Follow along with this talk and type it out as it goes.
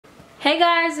Hey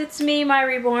guys, it's me, Mya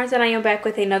Reborns, and I am back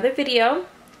with another video.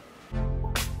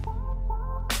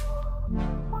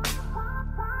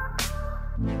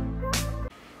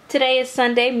 Today is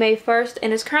Sunday, May 1st,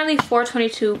 and it's currently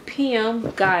 4:22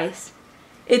 p.m. Guys,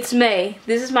 it's May.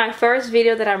 This is my first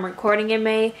video that I'm recording in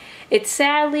May. It's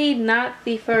sadly not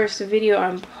the first video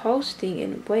I'm posting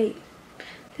in, wait,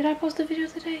 did I post a video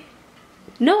today?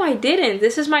 No, I didn't.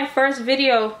 This is my first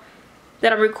video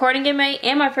that I'm recording in May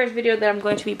and my first video that I'm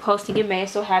going to be posting in May,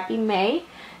 so happy May.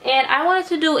 And I wanted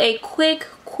to do a quick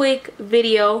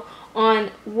video on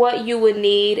what you would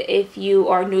need if you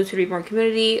are new to the Reborn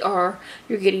community or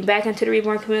you're getting back into the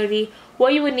Reborn community,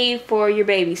 what you would need for your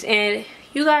babies. And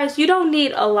you guys, you don't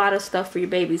need a lot of stuff for your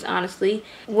babies, honestly.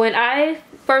 When I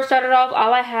first started off,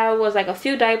 all I had was like a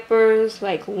few diapers,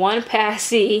 like one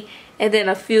passy, and then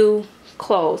a few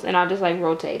clothes, and I just like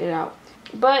rotate it out.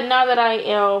 But now that I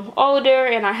am older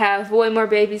and I have way more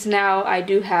babies now, I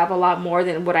do have a lot more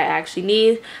than what I actually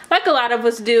need, like a lot of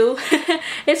us do.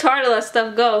 It's hard to let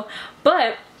stuff go,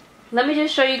 but let me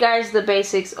just show you guys the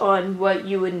basics on what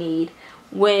you would need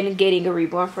when getting a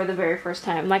Reborn for the very first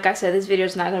time. Like I said, this video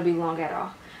is not going to be long at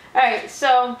all. Alright,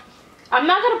 so I'm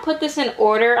not going to put this in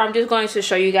order. I'm just going to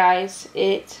show you guys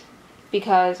it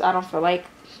because I don't feel like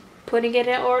putting it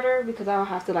in order, because I don't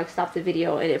have to like stop the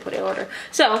video and then put it in order.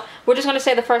 So we're just going to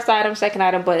say the first item, second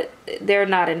item, but they're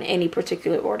not in any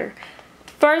particular order.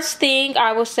 First thing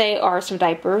I will say are some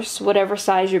diapers, whatever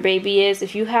size your baby is.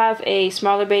 If you have a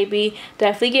smaller baby,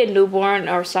 definitely get newborn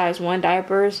or size 1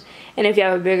 diapers. And if you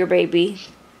have a bigger baby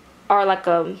or like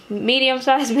a medium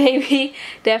sized baby,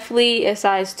 definitely a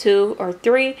size 2 or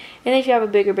 3. And if you have a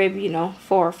bigger baby, you know,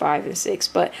 4 or 5 and 6.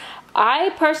 But I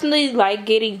personally like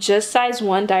getting just size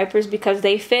 1 diapers because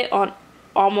they fit on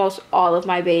almost all of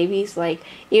my babies. Like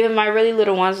even my really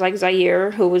little ones like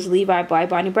Zaire, who was Levi by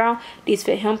Bonnie Brown, these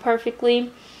fit him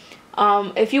perfectly.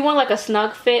 If you want like a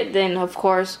snug fit, then of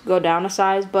course go down a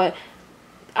size, but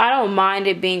I don't mind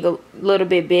it being a little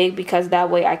bit big because that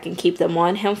way I can keep them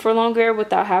on him for longer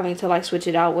without having to like switch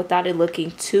it out without it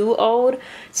looking too old.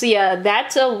 So yeah,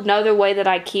 that's another way that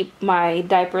I keep my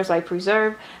diapers like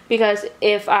preserved, because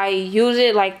if I use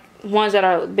it like ones that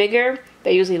are bigger,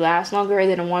 they usually last longer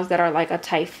than the ones that are like a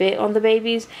tight fit on the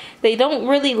babies. They don't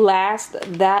really last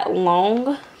that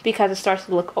long because it starts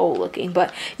to look old looking.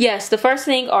 But yes, the first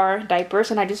thing are diapers,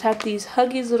 and I just have these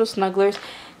Huggies little snugglers,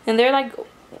 and they're like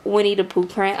Winnie the Pooh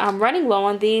print. I'm running low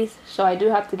on these, so I do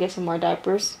have to get some more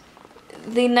diapers.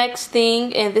 The next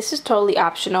thing, and this is totally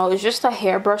optional, is just a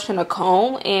hairbrush and a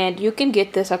comb, and you can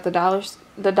get this at the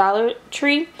Dollar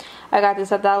Tree. I got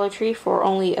this at Dollar Tree for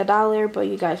only $1, but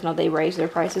you guys know they raised their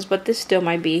prices, but this still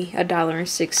might be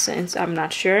 $1.06. I'm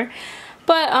not sure.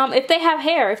 But if they have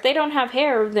hair, if they don't have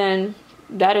hair, then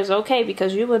that is okay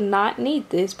because you would not need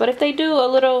this. But if they do, a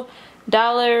little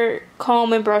dollar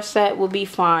comb and brush set will be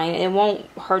fine. It won't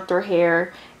hurt their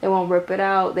hair. It won't rip it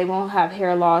out. They won't have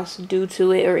hair loss due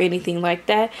to it or anything like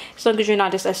that, as long as you're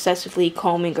not just excessively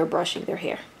combing or brushing their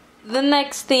hair. The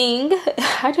next thing,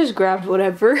 I just grabbed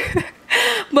whatever.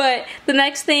 But the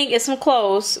next thing is some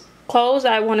clothes. Clothes,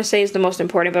 I want to say, is the most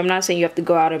important, but I'm not saying you have to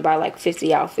go out and buy like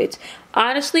 50 outfits.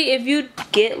 Honestly, if you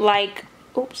get like,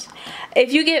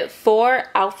 if you get 4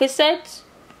 outfit sets,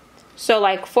 so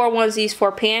like 4 onesies,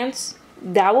 4 pants,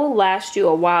 that will last you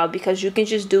a while because you can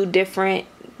just do different,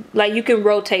 like you can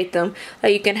rotate them.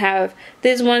 Like you can have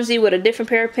this onesie with a different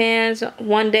pair of pants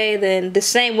one day, then the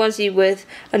same onesie with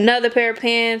another pair of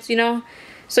pants, you know.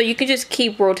 So you can just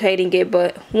keep rotating it,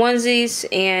 but onesies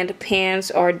and pants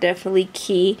are definitely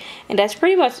key, and that's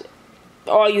pretty much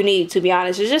all you need, to be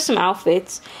honest. It's just some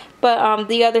outfits, but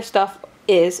the other stuff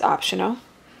is optional.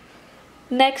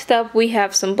 Next up, we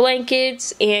have some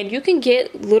blankets, and you can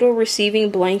get little receiving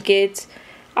blankets.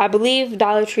 I believe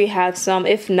Dollar Tree has some.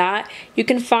 If not, you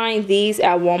can find these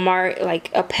at Walmart,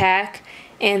 like a pack,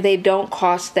 and they don't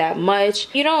cost that much.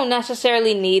 You don't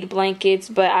necessarily need blankets,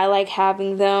 but I like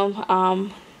having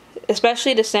them,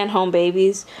 especially to send home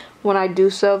babies when I do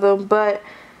sell them. But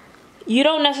you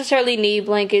don't necessarily need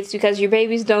blankets because your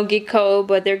babies don't get cold,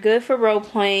 but they're good for role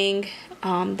playing.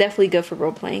 Definitely good for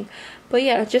role playing. But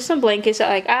yeah, just some blankets.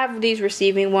 Like I have these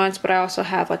receiving ones, but I also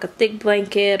have like a thick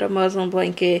blanket, a muslin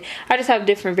blanket. I just have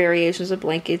different variations of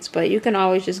blankets, but you can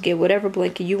always just get whatever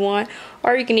blanket you want,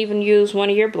 or you can even use one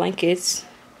of your blankets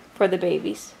for the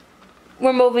babies.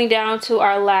 We're moving down to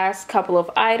our last couple of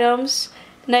items.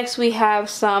 Next we have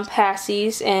some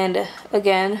passies, and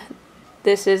again,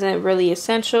 this isn't really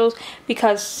essentials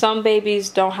because some babies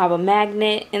don't have a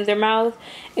magnet in their mouth,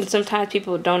 and sometimes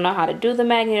people don't know how to do the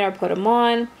magnet or put them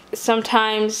on.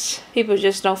 Sometimes people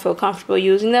just don't feel comfortable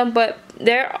using them, but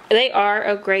they are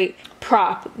a great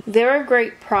prop. They're a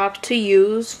great prop to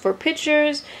use for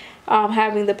pictures.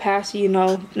 Having the passy, you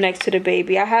know, next to the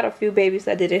baby. I had a few babies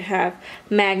that didn't have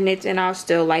magnets, and I'll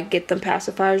still like get them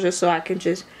pacifiers just so I can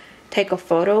just take a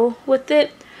photo with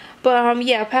it. But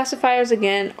yeah, pacifiers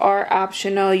again are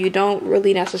optional. You don't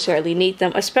really necessarily need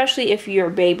them, especially if your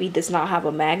baby does not have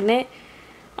a magnet.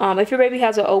 If your baby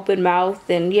has an open mouth,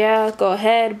 then yeah, go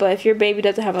ahead. But if your baby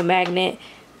doesn't have a magnet,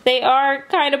 they are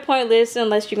kind of pointless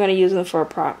unless you're going to use them for a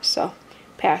prop. So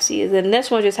passies, and this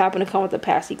one just happened to come with a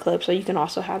passy clip, so you can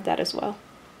also have that as well.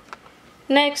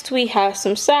 Next we have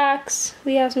some socks.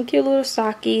 We have some cute little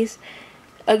sockies.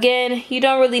 Again, you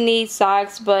don't really need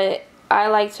socks, but I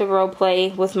like to role play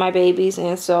with my babies,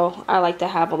 and so I like to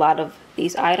have a lot of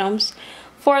these items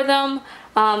for them.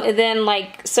 And then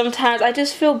like sometimes I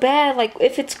just feel bad, like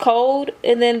if it's cold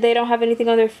and then they don't have anything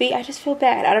on their feet, I just feel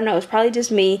bad. I don't know, it's probably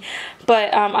just me,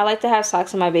 but I like to have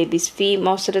socks on my baby's feet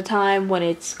most of the time when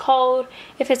it's cold.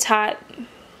 If it's hot,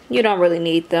 you don't really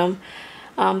need them.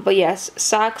 But yes,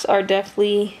 socks are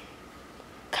definitely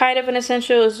kind of an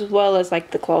essential, as well as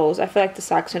like the clothes. I feel like the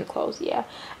socks and the clothes, yeah.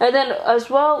 And then as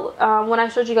well, when I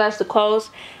showed you guys the clothes,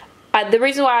 the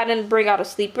reason why I didn't bring out a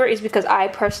sleeper is because I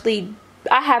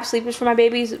have sleepers for my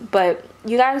babies, but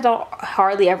you guys don't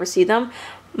hardly ever see them.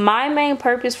 My main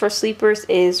purpose for sleepers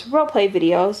is roleplay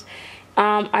videos.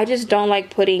 I just don't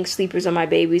like putting sleepers on my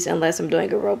babies unless I'm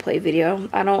doing a roleplay video.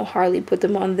 I don't hardly put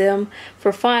them on them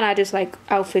for fun. I just like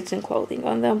outfits and clothing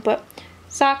on them. But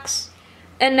socks.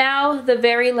 And now the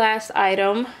very last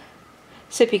item,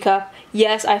 sippy cup.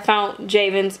 Yes, I found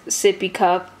Javen's sippy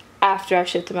cup after I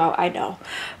shipped them out, I know.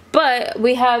 But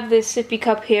we have this sippy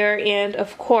cup here, and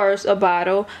of course a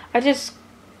bottle. I just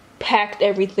packed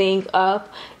everything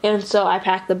up, and so I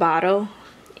packed the bottle,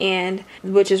 and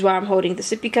which is why I'm holding the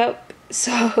sippy cup.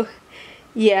 So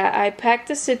yeah, I packed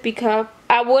the sippy cup.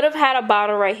 I would have had a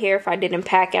bottle right here if I didn't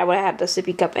pack it. I would have had the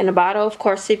sippy cup and a bottle. Of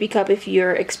course, sippy cup if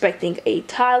you're expecting a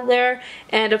toddler,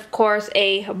 and of course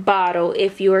a bottle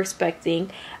if you're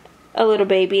expecting a little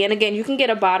baby. And again, you can get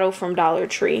a bottle from Dollar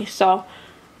Tree. So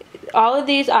all of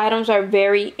these items are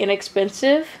very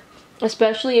inexpensive,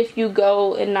 especially if you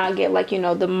go and not get like, you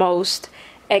know, the most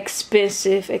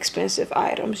expensive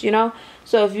items, you know.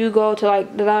 So if you go to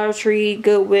like the Dollar Tree,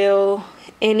 Goodwill,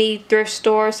 any thrift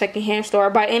store, secondhand store,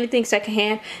 buy anything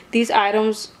secondhand, these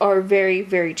items are very,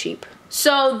 very cheap.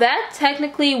 So that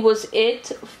technically was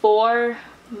it for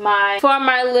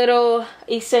my little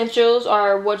essentials,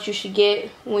 or what you should get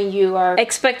when you are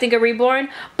expecting a reborn.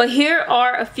 But here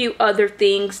are a few other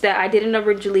things that I didn't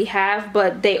originally have,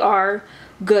 but they are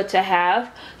good to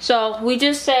have. So we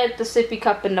just said the sippy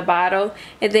cup and the bottle,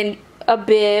 and then a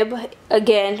bib,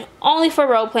 again only for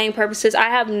role-playing purposes. I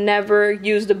have never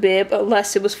used a bib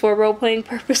unless it was for role-playing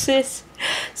purposes.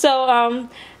 So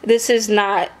this is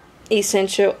not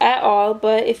essential at all,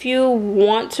 but if you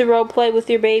want to role play with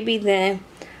your baby, then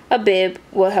a bib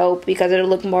will help because it'll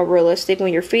look more realistic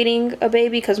when you're feeding a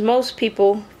baby, because most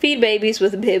people feed babies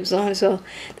with bibs on, so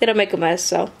they don't make a mess.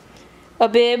 So a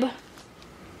bib,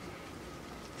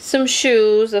 some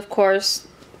shoes, of course,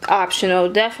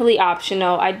 optional, definitely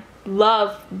optional. I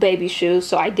love baby shoes,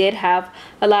 so I did have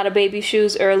a lot of baby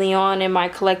shoes early on in my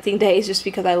collecting days just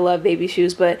because I love baby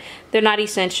shoes, but they're not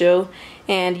essential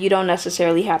and you don't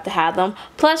necessarily have to have them.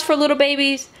 Plus, for little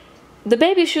babies, the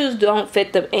baby shoes don't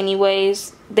fit them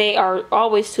anyways. They are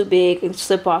always too big and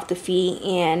slip off the feet,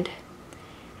 and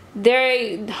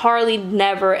they hardly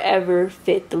never ever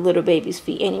fit the little baby's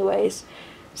feet anyways.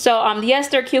 So yes,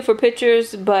 they're cute for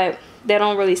pictures, but they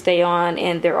don't really stay on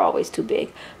and they're always too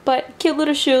big. But cute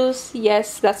little shoes,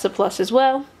 yes, that's a plus as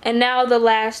well. And now the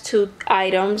last two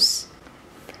items.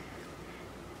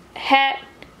 Hat,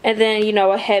 and then, you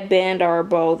know, a headband or a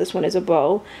bow. This one is a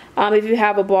bow. If you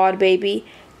have a bald baby,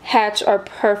 hats are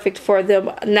perfect for them.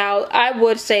 Now, I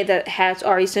would say that hats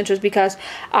are essentials because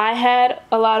I had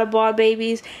a lot of bald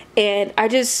babies, and I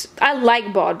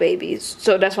like bald babies,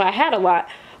 so that's why I had a lot.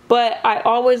 But I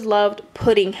always loved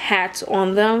putting hats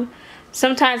on them.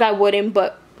 Sometimes I wouldn't,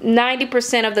 but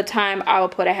 90% of the time I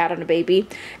would put a hat on the baby.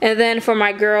 And then for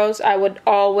my girls, I would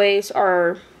always,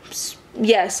 or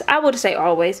yes, I would say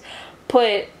always,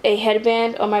 put a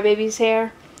headband on my baby's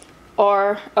hair,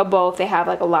 or a bow if they have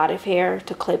like a lot of hair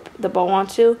to clip the bow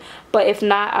onto. But if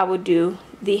not, I would do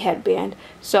the headband.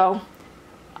 So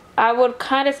I would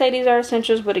kind of say these are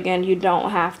essentials, but again, you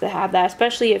don't have to have that,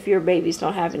 especially if your babies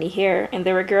don't have any hair and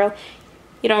they're a girl.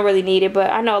 You don't really need it, but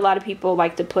I know a lot of people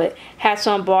like to put hats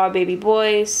on bald baby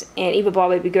boys and even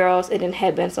bald baby girls, and then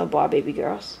headbands on bald baby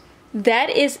girls.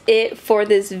 That is it for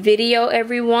this video,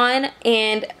 everyone,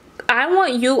 and I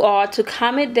want you all to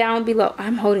comment down below.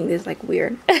 I'm holding this like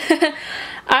weird.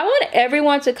 I want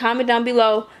everyone to comment down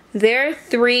below their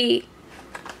 3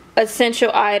 essential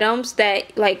items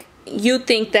that like you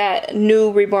think that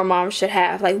new reborn moms should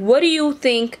have. Like, what do you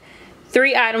think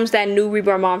 3 items that new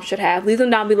reborn moms should have? Leave them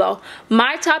down below.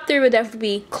 My top 3 would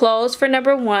definitely be clothes for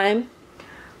number 1.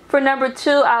 For number 2,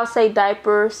 I'll say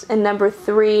diapers. And number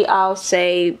 3, I'll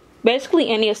say basically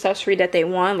any accessory that they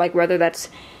want, like whether that's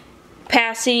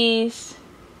passies,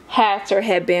 hats, or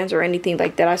headbands, or anything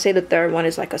like that. I say the third one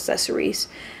is like accessories.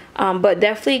 But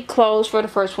definitely clothes for the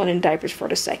first one and diapers for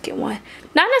the second one.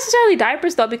 Not necessarily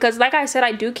diapers though, because like I said,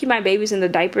 I do keep my babies in the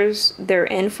diapers they're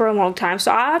in for a long time.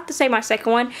 So I have to say my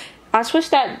second one, I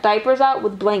switched that diapers out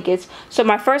with blankets. So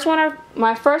my first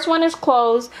one is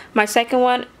clothes, my second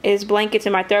one is blankets,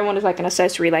 and my third one is like an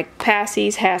accessory like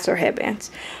passies, hats, or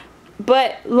headbands.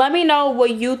 But let me know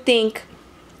what you think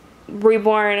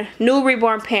new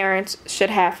reborn parents should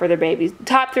have for their babies.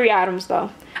 Top 3 items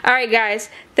though. Alright guys,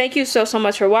 thank you so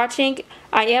much for watching.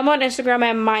 I am on Instagram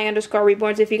at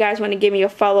Mya_Reborns. If you guys want to give me a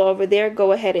follow over there,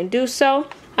 go ahead and do so.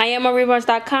 I am on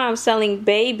Reborns.com selling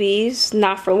babies,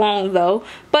 not for long though,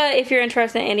 but if you're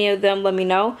interested in any of them, let me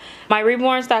know. My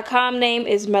Reborns.com name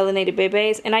is Melanated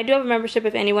Bebes, and I do have a membership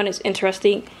if anyone is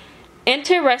interested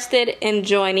in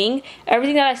joining.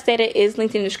 Everything that I stated is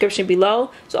linked in the description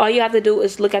below, so all you have to do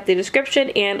is look at the description,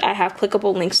 and I have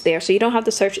clickable links there, so you don't have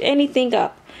to search anything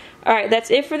up. Alright, that's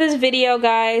it for this video,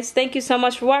 guys. Thank you so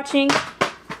much for watching.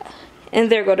 And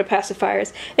there go the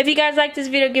pacifiers. If you guys like this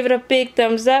video, give it a big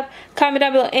thumbs up. Comment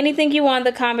down below anything you want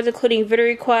in the comments, including video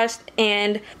requests.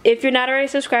 And if you're not already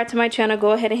subscribed to my channel,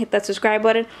 go ahead and hit that subscribe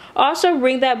button. Also,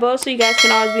 ring that bell so you guys can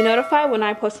always be notified when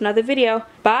I post another video.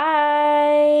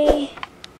 Bye!